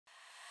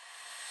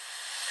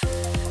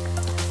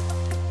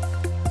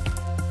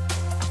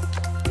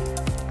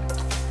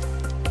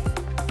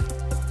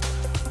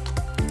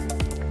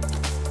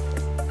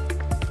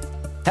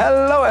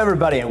Hello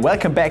everybody and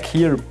welcome back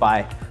here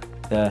by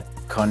the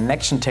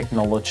connection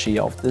technology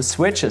of the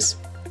switches.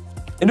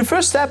 In the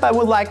first step I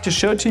would like to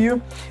show to you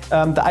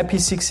the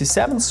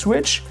IP67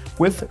 switch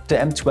with the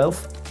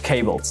M12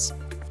 cables.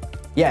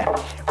 Yeah,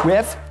 we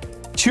have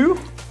two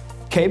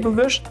cable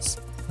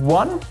versions,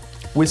 one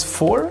with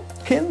 4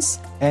 pins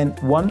and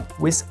one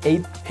with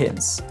 8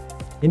 pins.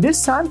 In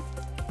this time,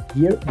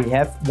 here we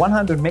have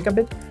 100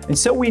 megabit, and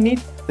so we need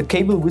the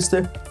cable with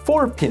the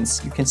 4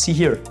 pins, you can see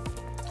here.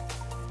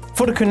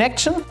 For the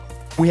connection,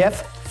 we have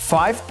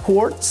 5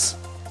 ports,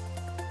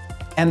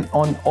 and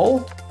on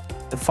all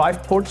the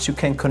 5 ports you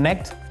can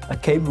connect a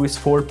cable with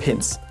 4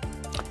 pins.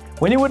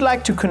 When you would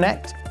like to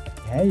connect,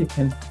 you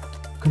can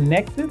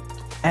connect it,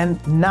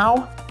 and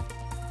now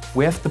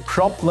we have the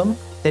problem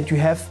that you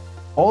have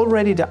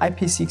already the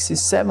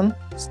IP67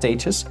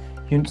 status.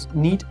 You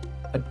need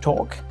a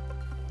torque,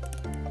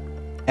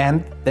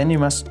 and then you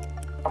must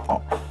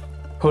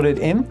put it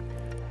in,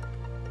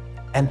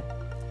 and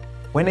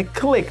when it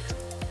clicked,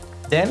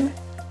 then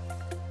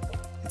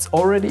it's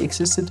already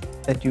existed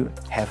that you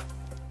have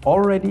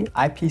already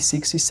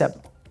IP67.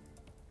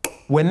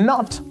 When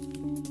not,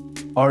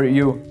 or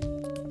you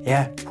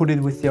put it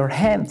with your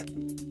hand,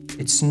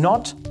 it's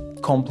not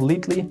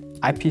completely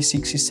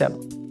IP67.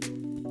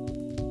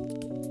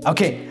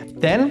 Okay,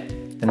 then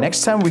the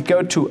next time we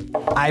go to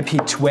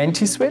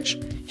IP20 switch.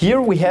 Here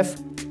we have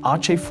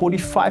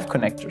RJ45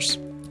 connectors.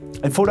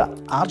 And for the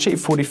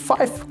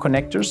RJ45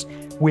 connectors,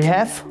 we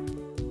have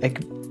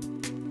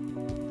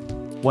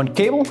one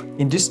cable,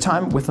 in this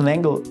time with an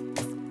angle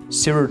of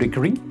 0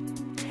 degree,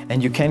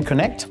 and you can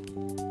connect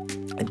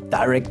it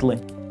directly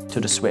to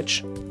the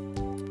switch.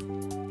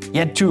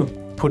 Yet to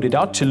put it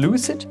out, to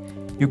lose it,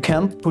 you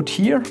can put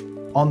here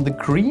on the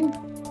green,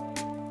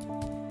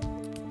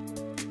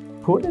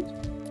 put it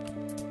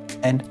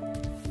and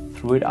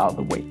throw it out of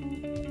the way.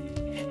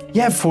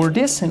 Yeah, for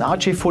this in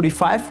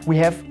RJ45 we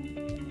have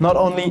not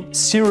only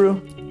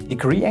 0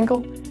 degree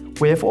angle,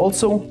 we have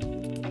also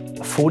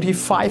a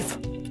 45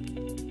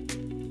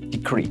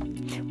 degree.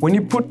 When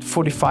you put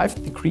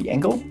 45 degree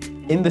angle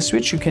in the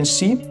switch, you can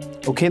see,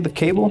 okay, the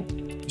cable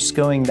is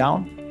going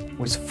down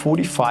with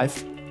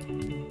 45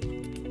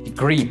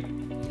 degree.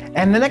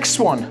 And the next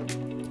one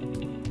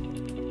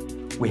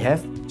we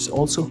have is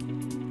also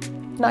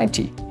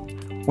 90.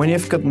 When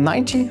you've got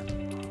 90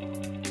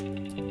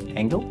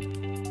 angle,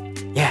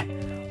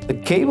 the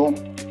cable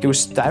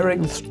goes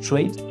directly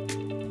straight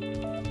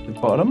to the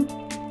bottom.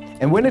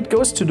 And when it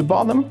goes to the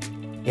bottom,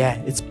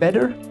 it's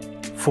better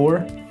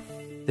for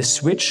the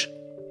switch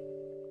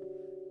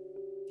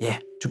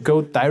to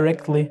go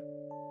directly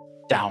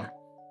down.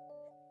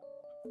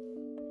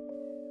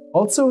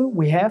 Also,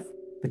 we have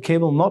the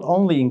cable not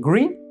only in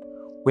green,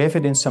 we have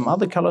it in some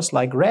other colors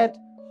like red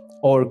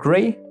or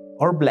gray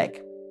or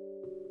black.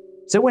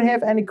 So when you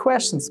have any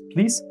questions,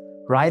 please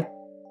write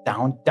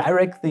down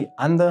directly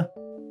under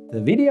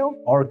the video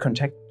or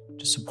contact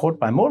the support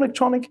by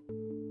Murrelektronik.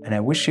 And I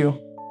wish you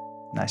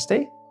a nice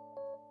day,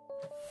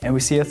 and we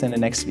see us in the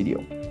next video.